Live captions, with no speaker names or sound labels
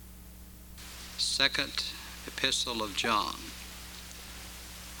Second Epistle of John.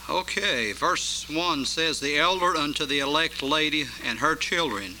 Okay, verse 1 says, "The elder unto the elect lady and her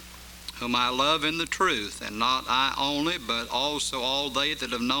children, whom I love in the truth, and not I only, but also all they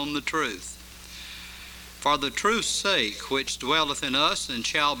that have known the truth. For the truth's sake, which dwelleth in us and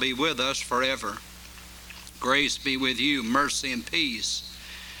shall be with us forever. Grace be with you, mercy and peace,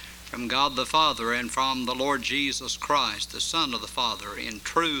 from God the Father and from the Lord Jesus Christ, the Son of the Father, in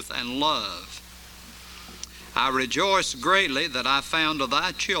truth and love. I rejoice greatly that I found of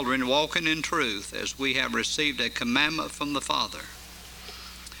thy children walking in truth, as we have received a commandment from the Father.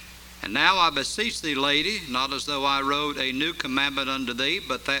 And now I beseech thee, lady, not as though I wrote a new commandment unto thee,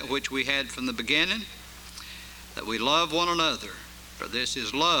 but that which we had from the beginning, that we love one another. For this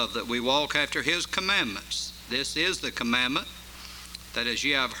is love, that we walk after his commandments. This is the commandment, that as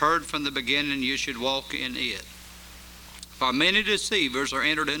ye have heard from the beginning, you should walk in it. For many deceivers are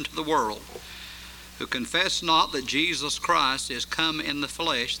entered into the world, who confess not that Jesus Christ is come in the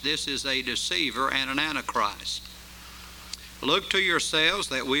flesh. This is a deceiver and an antichrist. Look to yourselves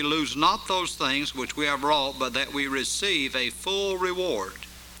that we lose not those things which we have wrought, but that we receive a full reward.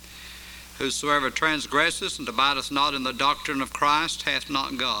 Whosoever transgresseth and abideth not in the doctrine of Christ hath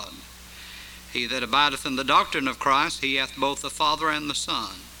not God. He that abideth in the doctrine of Christ, he hath both the Father and the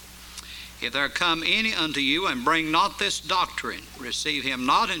Son. If there come any unto you and bring not this doctrine, receive him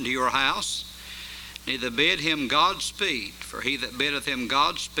not into your house, neither bid him Godspeed, for he that biddeth him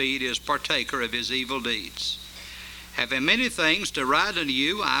Godspeed is partaker of his evil deeds. Having many things to write unto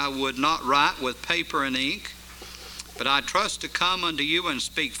you, I would not write with paper and ink, but I trust to come unto you and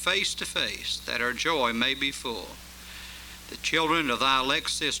speak face to face, that our joy may be full. The children of thy elect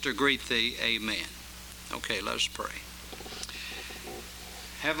sister greet thee. Amen." Okay, let us pray.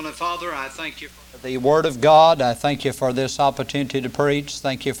 Heavenly Father, I thank you for the Word of God. I thank you for this opportunity to preach.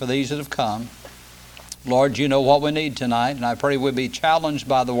 Thank you for these that have come. Lord, you know what we need tonight, and I pray we'll be challenged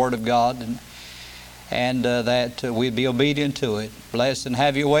by the Word of God, and that we'd be obedient to it. Bless and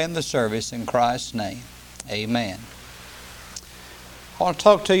have your way in the service, in Christ's name. Amen. I want to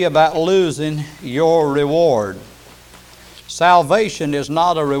talk to you about losing your reward. Salvation is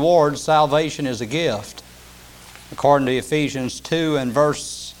not a reward. Salvation is a gift. According to Ephesians 2 and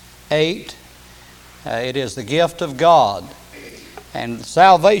verse 8, it is the gift of God. And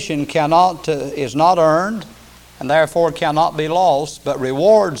salvation is not earned, and therefore cannot be lost, but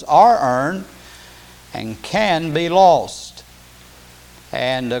rewards are earned and can be lost.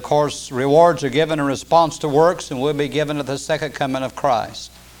 And of course, rewards are given in response to works, and will be given at the second coming of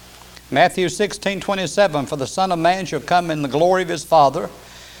Christ. Matthew 16:27, "For the Son of Man shall come in the glory of his Father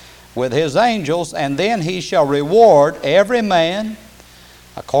with his angels, and then he shall reward every man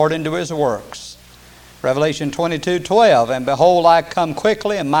according to his works." Revelation 22:12, "And behold, I come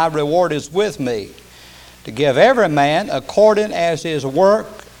quickly, and my reward is with me, to give every man according as his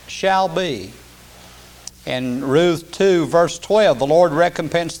work shall be." In Ruth 2, verse 12, "The Lord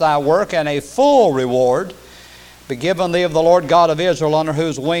recompense thy work, and a full reward be given thee of the Lord God of Israel, under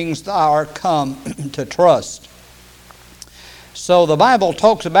whose wings thou art come to trust." So the Bible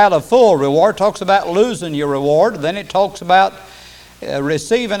talks about a full reward, talks about losing your reward, then it talks about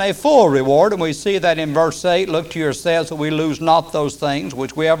receiving a full reward, and we see that in verse 8, "Look to yourselves that we lose not those things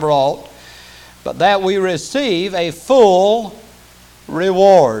which we have wrought, but that we receive a full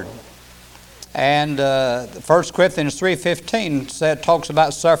reward." And 1 Corinthians 3:15 talks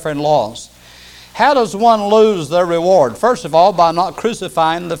about suffering loss. How does one lose their reward? First of all, by not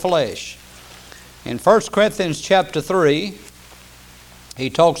crucifying the flesh. In 1 Corinthians chapter 3, he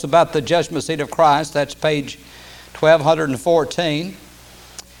talks about the judgment seat of Christ. That's page 1214,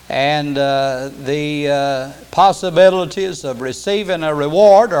 and the possibilities of receiving a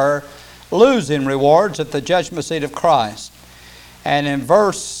reward or losing rewards at the judgment seat of Christ. And in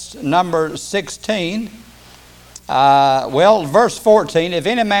verse number 16, verse 14, "If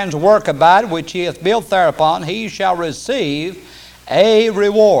any man's work abide, which he hath built thereupon, he shall receive a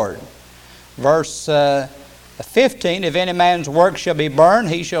reward." Verse 15, "If any man's work shall be burned,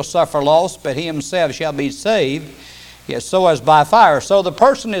 he shall suffer loss, but he himself shall be saved, yet so as by fire." So the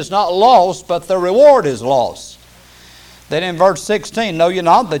person is not lost, but the reward is lost. Then in verse 16, "Know ye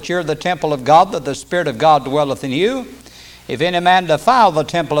not that ye are the temple of God, that the Spirit of God dwelleth in you? If any man defile the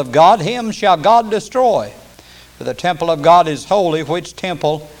temple of God, him shall God destroy. For the temple of God is holy, which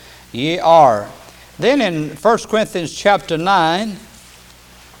temple ye are." Then in 1 Corinthians chapter 9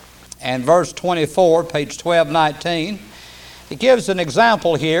 and verse 24, page 1219, it gives an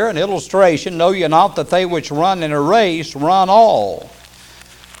example here, an illustration. "Know ye not that they which run in a race run all,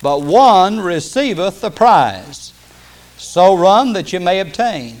 but one receiveth the prize? So run that ye may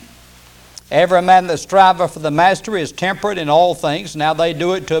obtain. Every man that striveth for the mastery is temperate in all things. Now they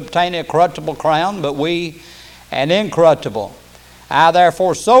do it to obtain a corruptible crown, but we an incorruptible. I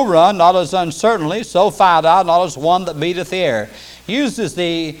therefore so run, not as uncertainly, so fight I, not as one that beateth the air. Uses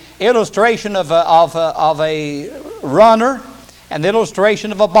the illustration of a runner and the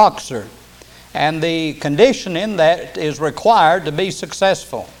illustration of a boxer, and the conditioning that is required to be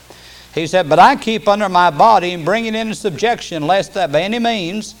successful. He said, but I keep under my body and bring it into subjection, lest that by any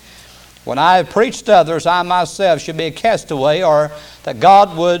means, when I have preached to others, I myself should be a castaway, or that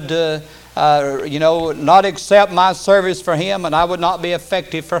God would not accept my service for Him, and I would not be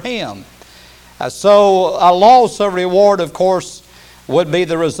effective for Him. So a loss of reward, of course, would be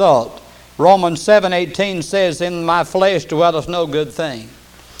the result. Romans 7:18 says, in my flesh dwelleth no good thing.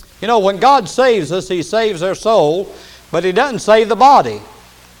 You know, when God saves us, He saves our soul, but He doesn't save the body.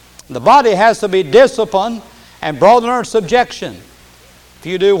 The body has to be disciplined and brought under subjection. If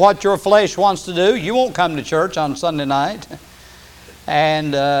you do what your flesh wants to do, you won't come to church on Sunday night.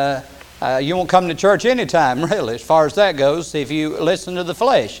 And you won't come to church anytime, really, as far as that goes, if you listen to the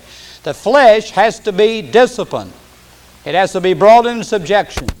flesh. The flesh has to be disciplined. It has to be brought into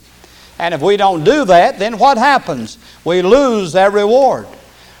subjection. And if we don't do that, then what happens? We lose that reward,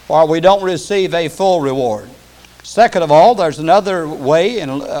 or we don't receive a full reward. Second of all, there's another way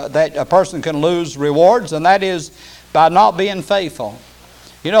that a person can lose rewards, and that is by not being faithful.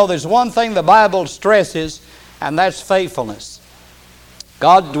 You know, there's one thing the Bible stresses, and that's faithfulness.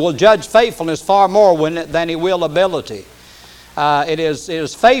 God will judge faithfulness far more than He will ability. It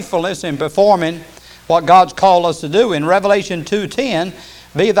is faithfulness in performing what God's called us to do. In Revelation 2:10,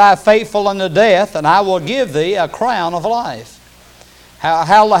 be thou faithful unto death, and I will give thee a crown of life.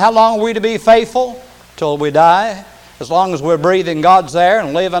 How long are we to be faithful? Till we die. As long as we're breathing God's air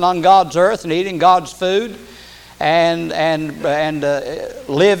and living on God's earth and eating God's food and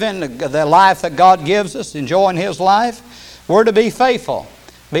living the life that God gives us, enjoying His life, we're to be faithful.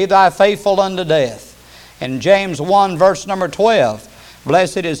 Be thou faithful unto death. In James 1 verse number 12,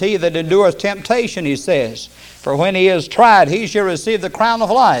 blessed is he that endureth temptation, he says, for when he is tried, he shall receive the crown of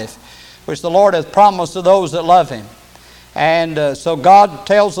life, which the Lord hath promised to those that love Him. And so God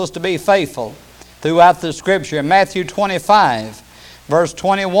tells us to be faithful throughout the Scripture. In Matthew 25, verse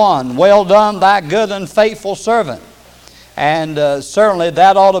 21, well done, thy good and faithful servant. And certainly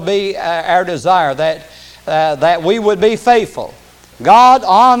that ought to be our desire, that we would be faithful. God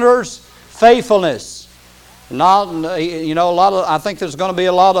honors faithfulness. I think there's going to be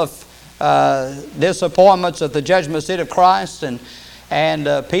a lot of disappointments at the judgment seat of Christ, and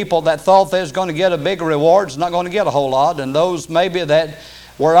people that thought they was going to get a big reward is not going to get a whole lot, and those maybe that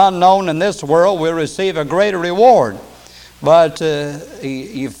were unknown in this world will receive a greater reward. But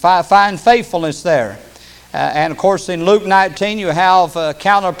you find faithfulness there. And of course in Luke 19 you have a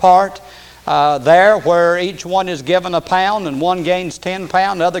counterpart there where each one is given a pound, and one gains 10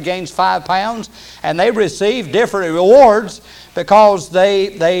 pounds, the other gains 5 pounds, and they receive different rewards because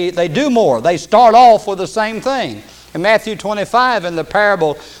they do more. They start off with the same thing. In Matthew 25 in the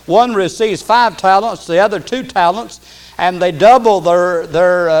parable, one receives 5 talents, the other 2 talents, and they double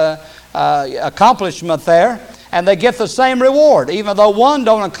their accomplishment there, and they get the same reward. Even though one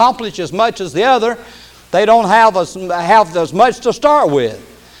don't accomplish as much as the other, they don't have as much to start with.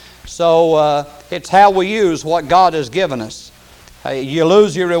 So it's how we use what God has given us. You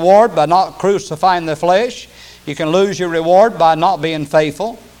lose your reward by not crucifying the flesh. You can lose your reward by not being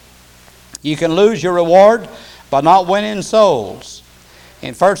faithful. You can lose your reward by not winning souls.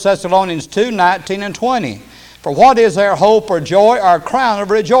 In 1 Thessalonians 2, 19 and 20, for what is our hope or joy, our crown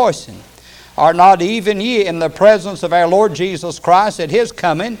of rejoicing? Are not even ye in the presence of our Lord Jesus Christ at His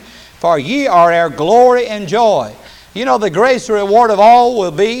coming? For ye are our glory and joy. You know, the greatest reward of all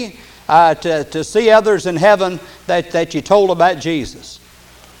will be to see others in heaven that you told about Jesus.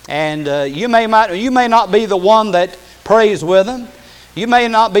 And you may not be the one that prays with them. You may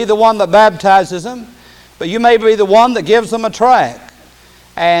not be the one that baptizes them. But you may be the one that gives them a tract.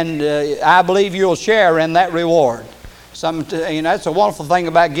 And I believe you'll share in that reward. That's a wonderful thing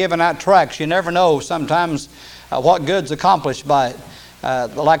about giving out tracts. You never know sometimes what good's accomplished by it.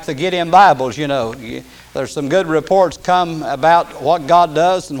 Like the Gideon Bibles, there's some good reports come about what God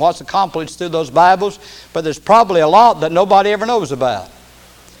does and what's accomplished through those Bibles, but there's probably a lot that nobody ever knows about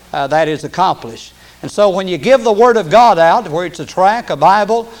that is accomplished. And so when you give the Word of God out, whether it's a tract, a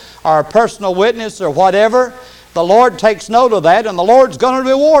Bible, or a personal witness or whatever, the Lord takes note of that, and the Lord's going to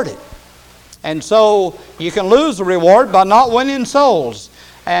reward it. And so you can lose the reward by not winning souls.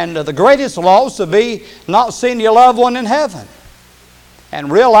 And the greatest loss would be not seeing your loved one in heaven.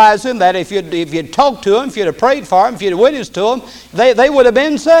 And realizing that if you'd talked to them, if you'd have prayed for them, if you'd have witnessed to them, they would have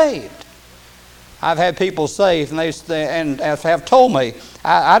been saved. I've had people saved, and have told me.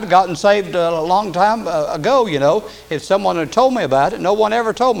 I'd gotten saved a long time ago, you know, if someone had told me about it. No one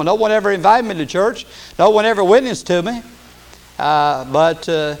ever told me. No one ever invited me to church. No one ever witnessed to me. But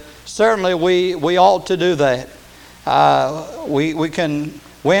certainly we ought to do that. We can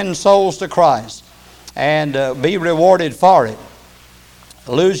win souls to Christ and be rewarded for it.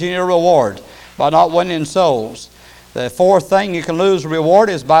 Losing your reward by not winning souls. The fourth thing you can lose reward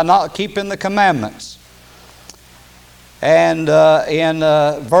is by not keeping the commandments. And in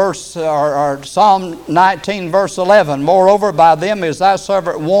Psalm 19, verse 11, moreover, by them is thy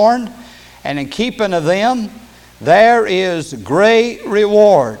servant warned, and in keeping of them there is great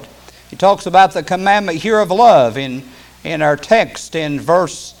reward. He talks about the commandment here of love in our text in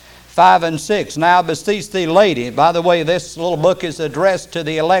verse 5 and 6. Now I beseech thee, lady. By the way, this little book is addressed to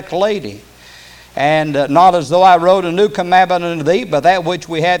the elect lady. And not as though I wrote a new commandment unto thee, but that which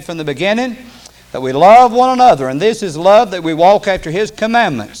we had from the beginning, that we love one another. And this is love, that we walk after His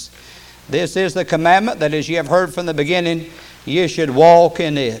commandments. This is the commandment, that as ye have heard from the beginning, ye should walk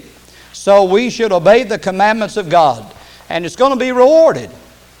in it. So we should obey the commandments of God. And it's going to be rewarded.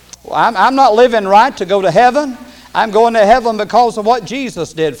 I'm not living right to go to heaven. I'm going to heaven because of what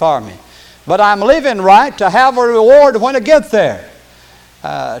Jesus did for me. But I'm living right to have a reward when I get there.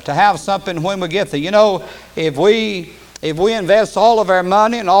 To have something when we get there. You know, if we invest all of our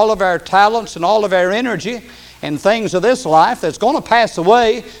money and all of our talents and all of our energy in things of this life that's going to pass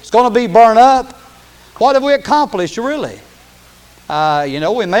away, it's going to be burned up, what have we accomplished really? You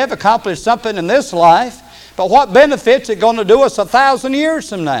know, we may have accomplished something in this life, but what benefit's it going to do us 1,000 years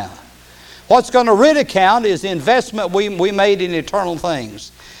from now? What's going to really count is the investment we made in eternal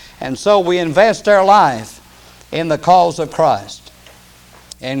things. And so we invest our life in the cause of Christ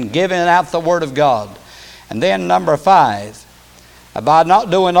and giving out the Word of God. And then number 5, by not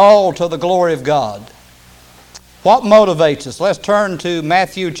doing all to the glory of God. What motivates us? Let's turn to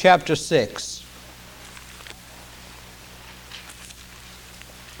Matthew chapter 6.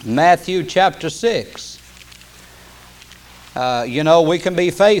 Matthew chapter 6. You know, we can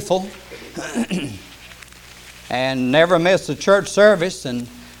be faithful and never miss a church service, and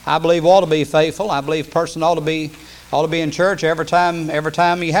I believe ought to be faithful. I believe a person ought to be in church every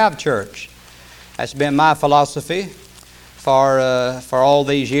time you have church. That's been my philosophy for all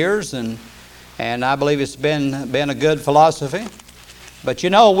these years, and I believe it's been a good philosophy. But you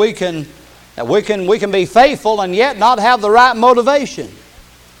know, we can be faithful and yet not have the right motivation,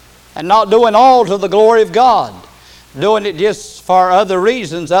 and not doing all to the glory of God, doing it just for other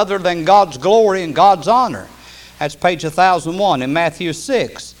reasons other than God's glory and God's honor. That's page 1001 in Matthew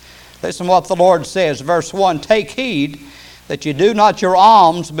 6. Listen what the Lord says, verse 1, take heed that you do not your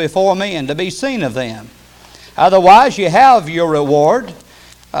alms before men to be seen of them. Otherwise you have your reward.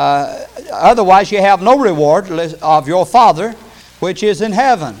 Otherwise you have no reward of your Father which is in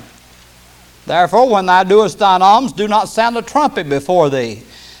heaven. Therefore when thou doest thine alms, do not sound a trumpet before thee,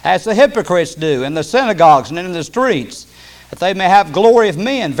 as the hypocrites do in the synagogues and in the streets, that they may have glory of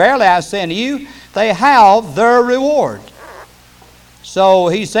men. Verily I say unto you, they have their reward. So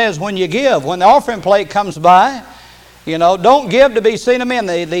he says when you give, when the offering plate comes by, you know, don't give to be seen of men.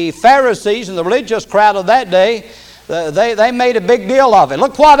 The Pharisees and the religious crowd of that day, they made a big deal of it.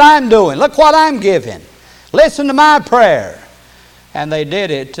 Look what I'm doing. Look what I'm giving. Listen to my prayer. And they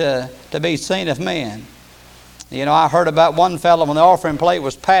did it to be seen of men. You know, I heard about one fellow when the offering plate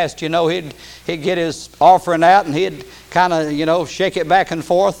was passed, you know, he'd get his offering out and he'd kind of, you know, shake it back and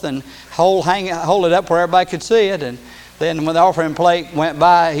forth and hold it up where everybody could see it. And then when the offering plate went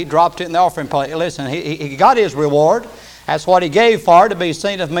by, he dropped it in the offering plate. Listen, he got his reward. That's what he gave for, to be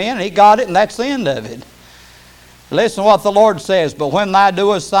seen of men. He got it, and that's the end of it. Listen to what the Lord says. But when thou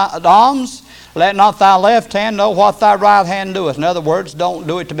doest alms, let not thy left hand know what thy right hand doeth. In other words, don't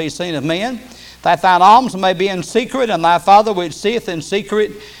do it to be seen of men. That thine alms may be in secret, and thy Father which seeth in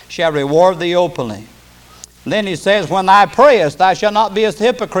secret shall reward thee openly. And then he says, when thou prayest, thou shalt not be as the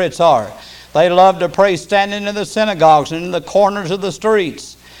hypocrites are. They love to pray standing in the synagogues and in the corners of the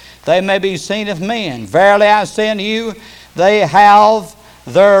streets. They may be seen of men. Verily I say unto you, they have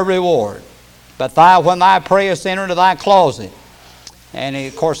their reward. But thou, when thou prayest, enter into thy closet. And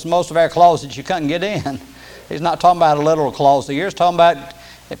of course, most of our closets you couldn't get in. He's not talking about a literal closet here. He's talking about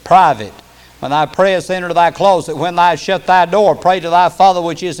private. When thou prayest, enter into thy closet. When thou shut thy door, pray to thy Father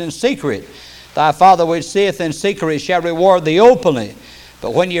which is in secret. Thy Father which seeth in secret shall reward thee openly.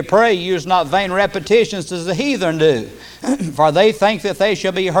 But when you pray, use not vain repetitions as the heathen do, for they think that they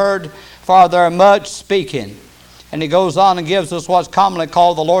shall be heard for their much speaking. And he goes on and gives us what's commonly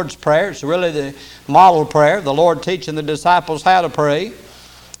called the Lord's Prayer. It's really the model prayer, the Lord teaching the disciples how to pray.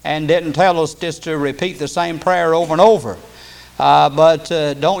 and didn't tell us just to repeat the same prayer over and over. But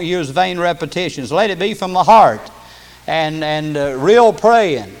don't use vain repetitions. Let it be from the heart and real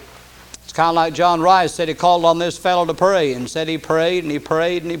praying. It's kind of like John Rice said. He called on this fellow to pray and said he prayed and he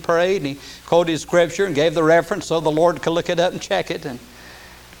prayed and he prayed and he quoted Scripture and gave the reference so the Lord could look it up and check it.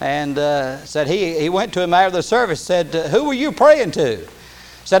 And said he went to him after the service, said, who were you praying to?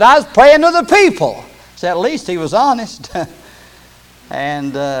 Said, I was praying to the people. Said, at least he was honest.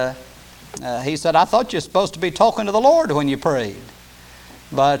 And he said, I thought you were supposed to be talking to the Lord when you prayed.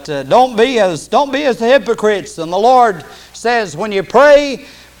 But don't be as the hypocrites. And the Lord says, when you pray,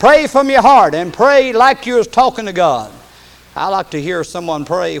 pray from your heart and pray like you're talking to God. I like to hear someone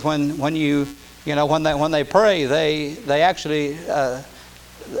pray when they pray, they actually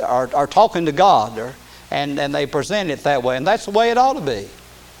are talking to God, and they present it that way, and that's the way it ought to be.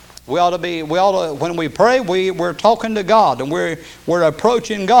 We ought to when we pray, we're talking to God, and we're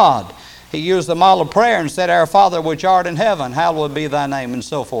approaching God. He used the model of prayer and said, Our Father which art in heaven, hallowed be thy name, and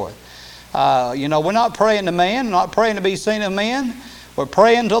so forth. We're not praying to man, not praying to be seen of men. We're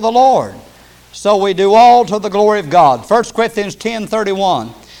praying to the Lord. So we do all to the glory of God. 1 Corinthians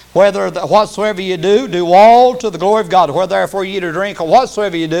 10:31. Whatsoever you do, do all to the glory of God. Whether therefore you eat or drink, or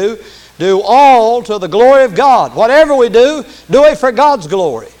whatsoever you do all to the glory of God. Whatever we do it for God's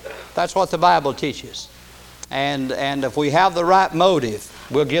glory. That's what the Bible teaches. And if we have the right motive,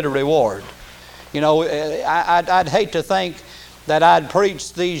 we'll get a reward. I'd hate to think that I'd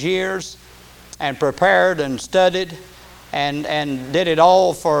preached these years and prepared and studied and did it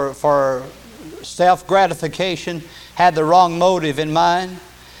all for self-gratification, had the wrong motive in mind,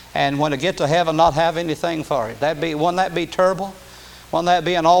 and when I get to heaven not have anything for it. Wouldn't that be terrible? Wouldn't that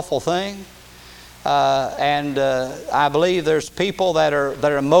be an awful thing? I believe there's people that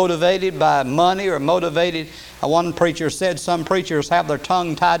are motivated by money or motivated. One preacher said some preachers have their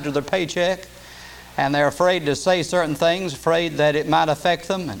tongue tied to their paycheck, and they're afraid to say certain things, afraid that it might affect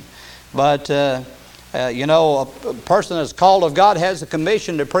them. But a person that's called of God has a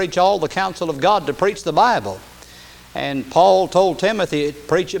commission to preach all the counsel of God, to preach the Bible. And Paul told Timothy,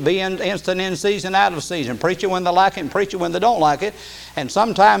 preach it, be instant in season, out of season. Preach it when they like it and preach it when they don't like it. And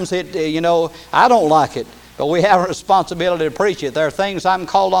sometimes I don't like it, but we have a responsibility to preach it. There are things I'm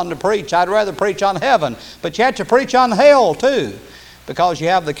called on to preach. I'd rather preach on heaven, but you have to preach on hell too, because you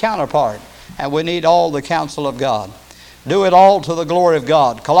have the counterpart. And we need all the counsel of God. Do it all to the glory of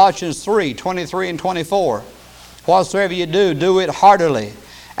God. Colossians 3:23 and 24. Whatsoever you do it heartily,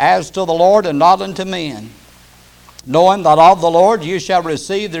 as to the Lord and not unto men, knowing that of the Lord you shall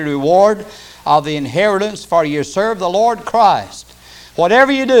receive the reward of the inheritance, for you serve the Lord Christ.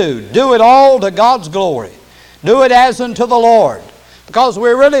 Whatever you do it all to God's glory. Do it as unto the Lord, because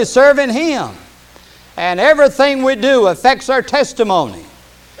we're really serving Him. And everything we do affects our testimony.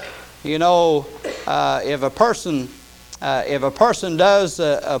 If a person does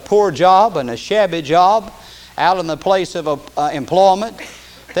a poor job and a shabby job out in the place of employment,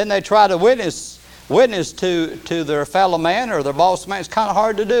 then they try to witness to their fellow man or their boss man. It's kind of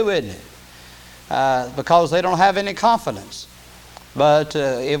hard to do, isn't it? Because they don't have any confidence. But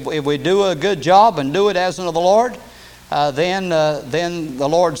if we do a good job and do it as unto the Lord, then the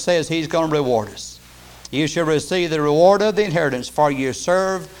Lord says He's going to reward us. You shall receive the reward of the inheritance, for you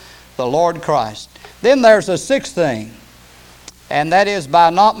serve the Lord Christ. Then there's a sixth thing, and that is by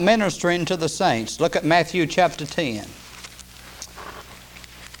not ministering to the saints. Look at Matthew chapter 10.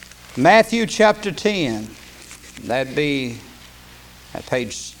 Matthew chapter 10. That'd be at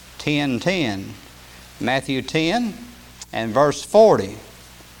page 1010. Matthew 10 and verse 40.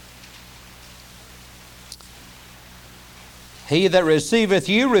 He that receiveth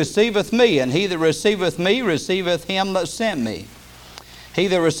you receiveth me, and he that receiveth me receiveth him that sent me. He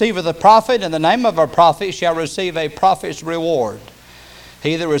that receiveth a prophet in the name of a prophet shall receive a prophet's reward.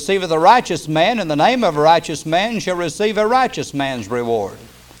 He that receiveth a righteous man in the name of a righteous man shall receive a righteous man's reward.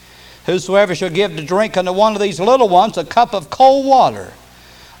 Whosoever shall give to drink unto one of these little ones a cup of cold water,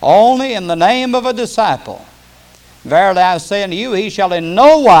 only in the name of a disciple, verily I say unto you, he shall in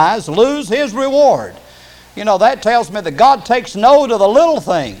no wise lose his reward. That tells me that God takes note of the little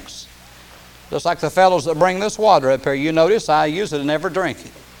things. Just like the fellows that bring this water up here. You notice I use it and never drink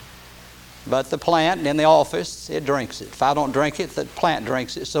it. But the plant in the office, it drinks it. If I don't drink it, the plant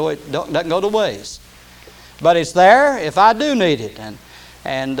drinks it, so it doesn't go to waste. But it's there if I do need it.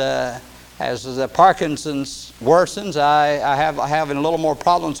 And as the Parkinson's worsens, I have having a little more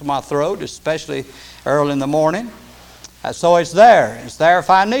problems with my throat, especially early in the morning. So it's there. It's there if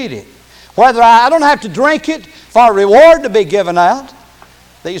I need it. Whether I don't have to drink it for a reward to be given out.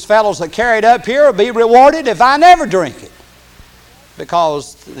 These fellows that carry it up here will be rewarded if I never drink it.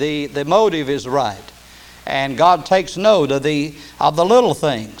 because the motive is right. And God takes note of the little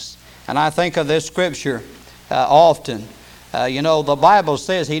things. And I think of this scripture often. The Bible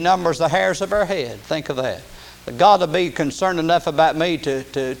says He numbers the hairs of our head. Think of that. That God will be concerned enough about me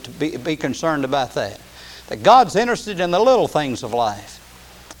to be concerned about that. That God's interested in the little things of life.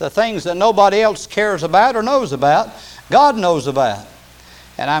 The things that nobody else cares about or knows about, God knows about.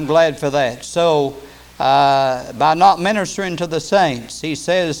 And I'm glad for that. So, by not ministering to the saints, He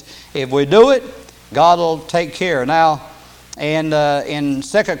says, if we do it, God will take care. Now, in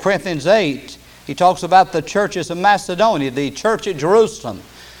 2 Corinthians 8, he talks about the churches of Macedonia, the church at Jerusalem.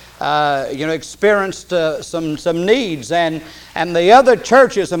 Experienced some needs, and the other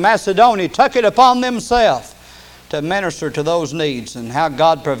churches of Macedonia took it upon themselves to minister to those needs, and how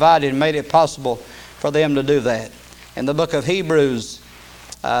God provided and made it possible for them to do that. In the book of Hebrews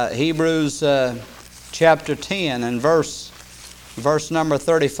chapter 10 and verse number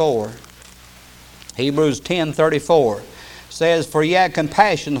 34. Hebrews 10:34 says, "For ye had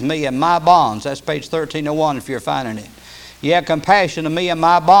compassion of me and my bonds." That's page 1301 if you're finding it. "Ye had compassion of me and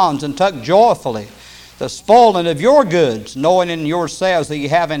my bonds, and took joyfully the spoiling of your goods, knowing in yourselves that ye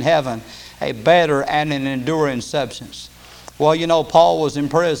have in heaven a better and an enduring substance." Well, Paul was in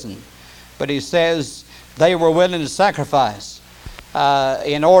prison, but he says they were willing to sacrifice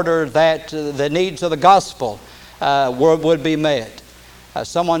in order that the needs of the gospel would be met.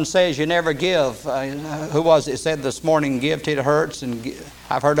 Someone says you never give. Who was it said this morning, give till it hurts? And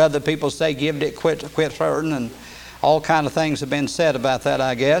I've heard other people say give till it quit hurting, and all kind of things have been said about that,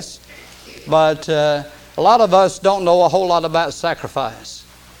 I guess. But a lot of us don't know a whole lot about sacrifice.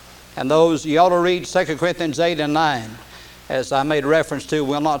 And those, you ought to read 2 Corinthians 8 and 9, as I made reference to.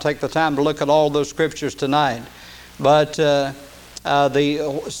 We'll not take the time to look at all those scriptures tonight. But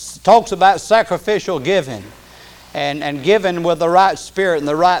talks about sacrificial giving. And given with the right spirit and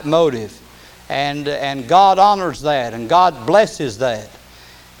the right motive. And God honors that, and God blesses that.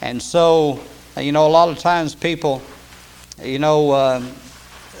 And so, a lot of times people,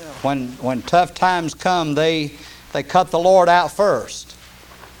 when tough times come, they cut the Lord out first.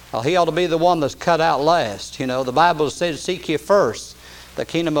 Well, He ought to be the one that's cut out last. The Bible says, "Seek ye first the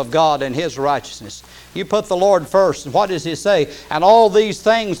kingdom of God and His righteousness." You put the Lord first, and what does He say? "And all these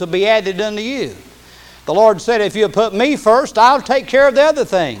things will be added unto you." The Lord said, if you put me first, I'll take care of the other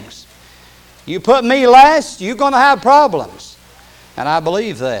things. You put me last, you're going to have problems. And I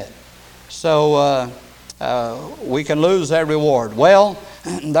believe that. So we can lose that reward. Well,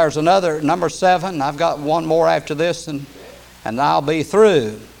 there's another, number 7. I've got one more after this, and I'll be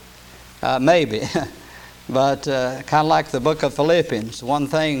through. Maybe. But kind of like the book of Philippians. One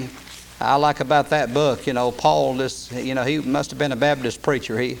thing I like about that book, Paul, he must have been a Baptist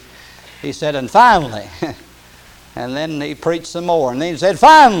preacher. He said, and finally, and then he preached some more. And then he said,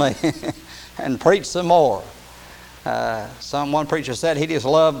 finally, and preached some more. One preacher said he just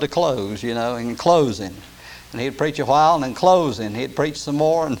loved to close, in closing. And he'd preach a while, and in closing, he'd preach some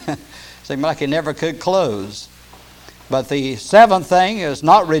more, and it seemed like he never could close. But the 7th thing is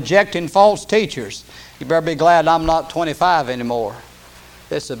not rejecting false teachers. You better be glad I'm not 25 anymore.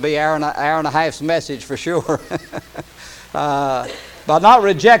 This would be an hour and a half's message for sure. But not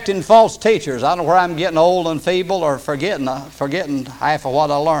rejecting false teachers. I don't know where I'm getting old and feeble or forgetting half of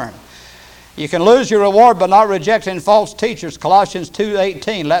what I learned. You can lose your reward by not rejecting false teachers. Colossians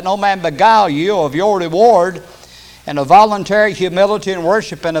 2:18, "Let no man beguile you of your reward, and a voluntary humility and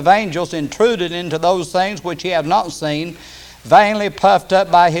worshiping of angels intruded into those things which ye have not seen, vainly puffed up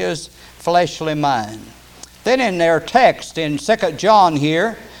by his fleshly mind." Then in their text in 2 John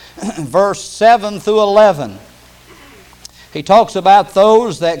here, verse 7 through 11, he talks about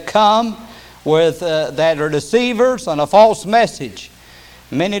those that come with that are deceivers and a false message.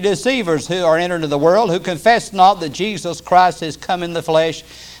 Many deceivers who are entered into the world, who confess not that Jesus Christ is come in the flesh.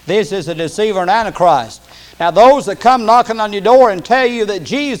 This is a deceiver and antichrist. Now those that come knocking on your door and tell you that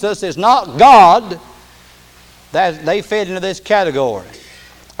Jesus is not God, that they fit into this category.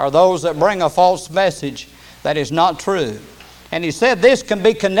 Are those that bring a false message that is not true. And he said this can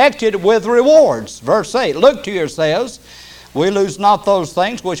be connected with rewards. Verse 8, "Look to yourselves, we lose not those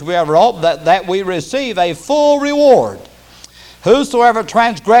things which we have wrought, that we receive a full reward. Whosoever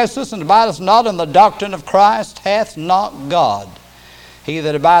transgresseth and abideth not in the doctrine of Christ hath not God. He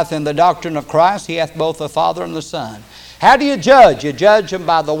that abideth in the doctrine of Christ, he hath both the Father and the Son." How do you judge? You judge them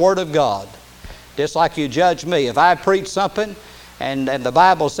by the Word of God. Just like you judge me. If I preach something and the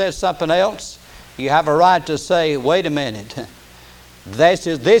Bible says something else, you have a right to say, wait a minute, this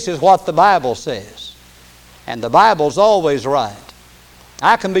is what the Bible says. And the Bible's always right.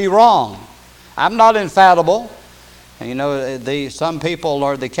 I can be wrong. I'm not infallible. And you know, some people,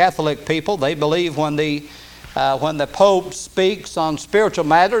 or the Catholic people, they believe when the Pope speaks on spiritual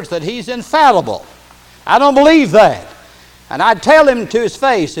matters that he's infallible. I don't believe that. And I'd tell him to his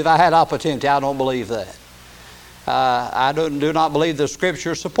face if I had opportunity. I don't believe that. I do not believe the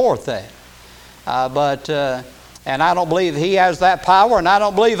Scriptures support that. And I don't believe he has that power, and I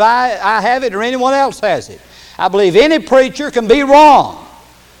don't believe I have it or anyone else has it. I believe any preacher can be wrong,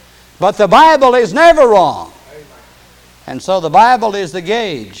 but the Bible is never wrong. And so the Bible is the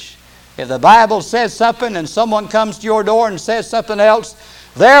gauge. If the Bible says something and someone comes to your door and says something else,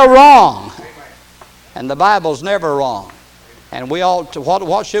 they're wrong. And the Bible's never wrong. And we ought to,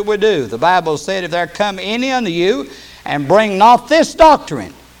 what should we do? The Bible said, if there come any unto you and bring not this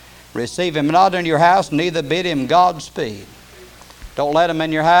doctrine, receive him not in your house, neither bid him Godspeed. Don't let him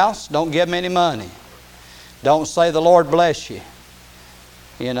in your house. Don't give him any money. Don't say the Lord bless you.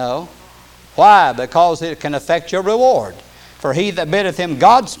 You know. Why? Because it can affect your reward. For he that biddeth him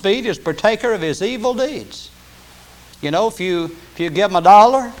Godspeed is partaker of his evil deeds. You know, if you give them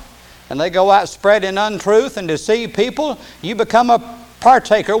 $1 and they go out spreading untruth and deceive people, you become a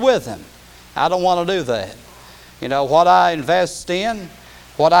partaker with them. I don't want to do that. You know, what I invest in,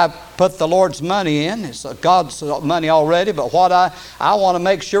 what I put the Lord's money in, it's God's money already, but what I want to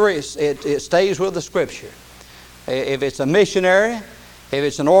make sure it stays with the Scripture. If it's a missionary, if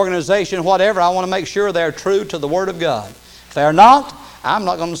it's an organization, whatever, I want to make sure they're true to the Word of God. If they're not, I'm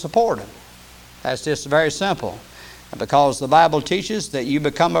not going to support them. That's just very simple. Because the Bible teaches that you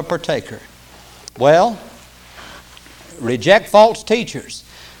become a partaker. Well, reject false teachers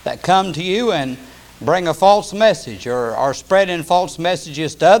that come to you and bring a false message or are spreading false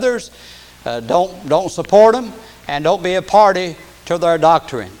messages to others. Don't support them and don't be a party to their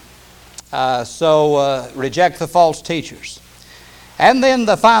doctrine. So reject the false teachers. And then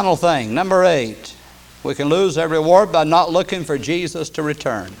the final thing, number 8, we can lose our reward by not looking for Jesus to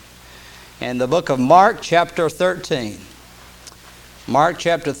return. In the book of Mark chapter 13. Mark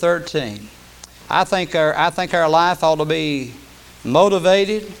chapter 13. I think our life ought to be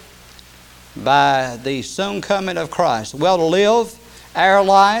motivated by the soon coming of Christ. We ought to live our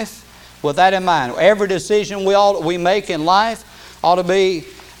life with that in mind. Every decision we make in life ought to be,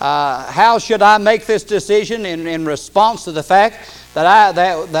 how should I make this decision in response to the fact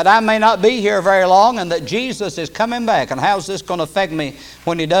that I may not be here very long and that Jesus is coming back? And how's this going to affect me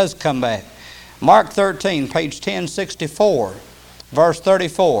when He does come back? Mark 13, page 1064, verse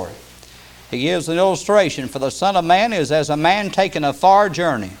 34. He gives an illustration. For the Son of Man is as a man taking a far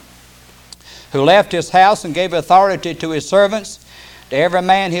journey, who left his house and gave authority to his servants, to every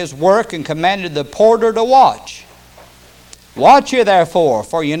man his work, and commanded the porter to watch. Watch ye therefore,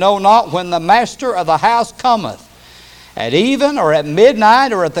 for you know not when the master of the house cometh, at even, or at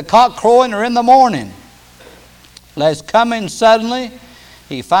midnight, or at the cock crowing, or in the morning, lest coming suddenly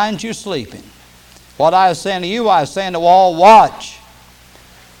he find you sleeping. What I was saying to you, I was saying to all, watch.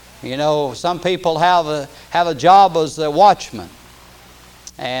 You know, some people have a job as a watchman.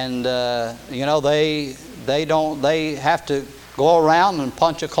 And, you know, they have to go around and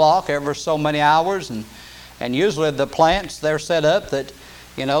punch a clock every so many hours. And usually the plants, they're set up that,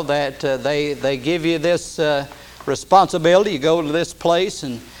 you know, that they give you this responsibility. You go to this place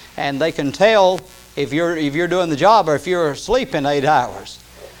and they can tell if you're doing the job or if you're sleeping 8 hours.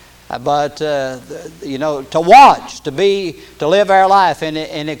 But, you know, to watch, to live our life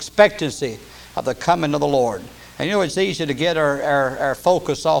in expectancy of the coming of the Lord. And you know, it's easy to get our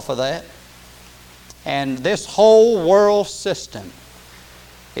focus off of that. And this whole world system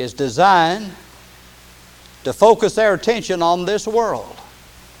is designed to focus our attention on this world.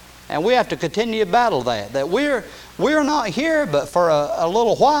 And we have to continue to battle that we're not here but for a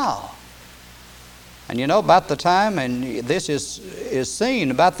little while. And you know, about the time, and this is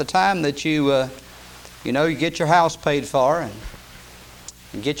seen, about the time that you get your house paid for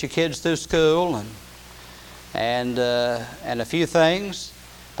and get your kids through school and a few things.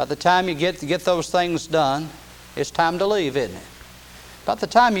 By the time you get those things done, it's time to leave, isn't it? By the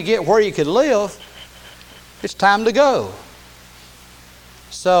time you get where you can live, it's time to go.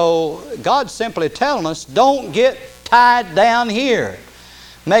 So God's simply telling us, don't get tied down here.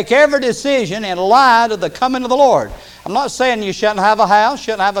 Make every decision in light of the coming of the Lord. I'm not saying you shouldn't have a house,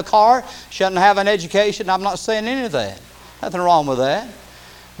 shouldn't have a car, shouldn't have an education. I'm not saying any of that. Nothing wrong with that.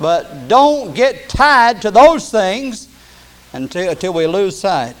 But don't get tied to those things until we lose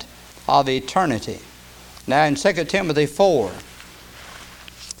sight of eternity. Now in 2 Timothy 4,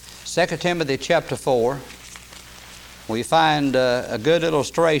 2 Timothy chapter 4, we find a good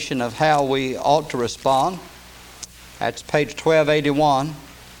illustration of how we ought to respond. That's page 1281.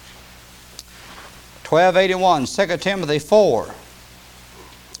 12:81, 2 Timothy 4.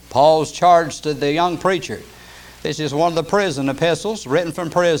 Paul's charge to the young preacher. This is one of the prison epistles, written from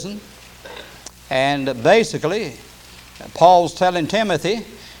prison. And basically, Paul's telling Timothy,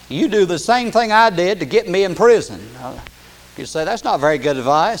 you do the same thing I did to get me in prison. You say, that's not very good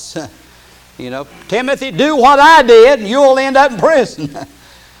advice. Timothy, do what I did and you'll end up in prison.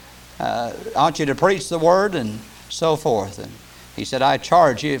 I want you to preach the word and so forth. And he said, I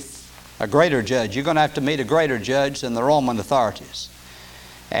charge you a greater judge. You're going to have to meet a greater judge than the Roman authorities.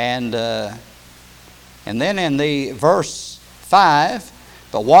 And then in the verse 5,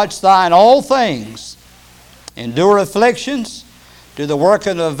 but watch thou in all things, endure afflictions, do the work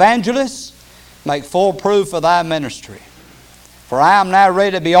of an evangelist, make full proof of thy ministry. For I am now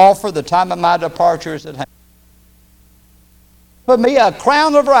ready to be offered, the time of my departure is at hand. Put me a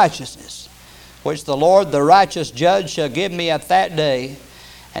crown of righteousness, which the Lord, the righteous judge, shall give me at that day,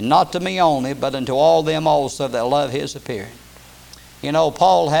 and not to me only, but unto all them also that love his appearing.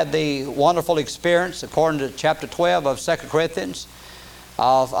 Paul had the wonderful experience, according to chapter 12 of 2 Corinthians,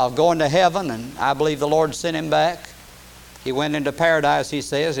 of going to heaven, and I believe the Lord sent him back. He went into paradise, he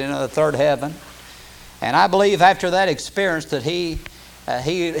says, in the third heaven. And I believe after that experience that he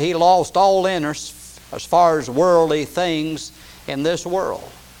lost all interest as far as worldly things in this world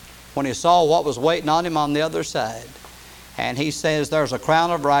when he saw what was waiting on him on the other side. And he says, there's a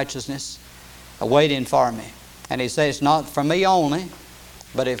crown of righteousness awaiting for me. And he says, not for me only,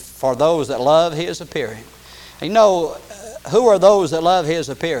 but for those that love his appearing. Who are those that love his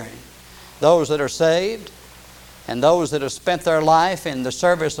appearing? Those that are saved, and those that have spent their life in the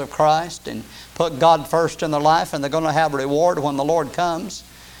service of Christ and put God first in their life, and they're going to have a reward when the Lord comes.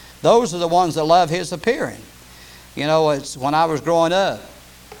 Those are the ones that love his appearing. It's when I was growing up,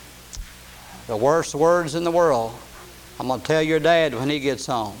 the worst words in the world, I'm going to tell your dad when he gets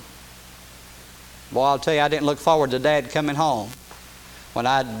home. Boy, I'll tell you, I didn't look forward to Dad coming home when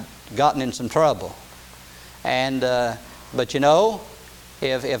I'd gotten in some trouble. And but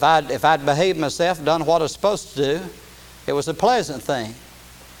if I'd behaved myself, done what I was supposed to do, it was a pleasant thing.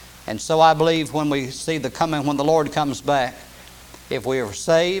 And so I believe when we see the coming, when the Lord comes back, if we are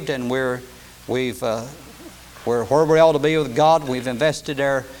saved and we're where we ought to be with God, we've invested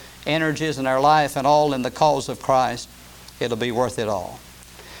our energies and our life and all in the cause of Christ, it'll be worth it all.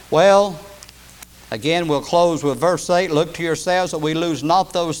 Well, again, we'll close with verse 8. Look to yourselves that we lose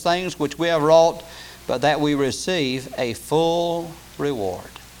not those things which we have wrought, but that we receive a full reward.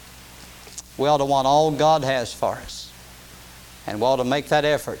 We ought to want all God has for us. And we ought to make that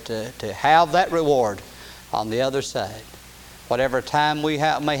effort to have that reward on the other side. Whatever time we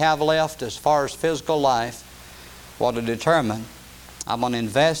may have left as far as physical life, we ought to determine, I'm going to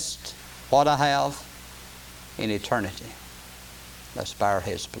invest what I have in eternity. Let's bow our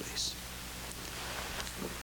heads, please.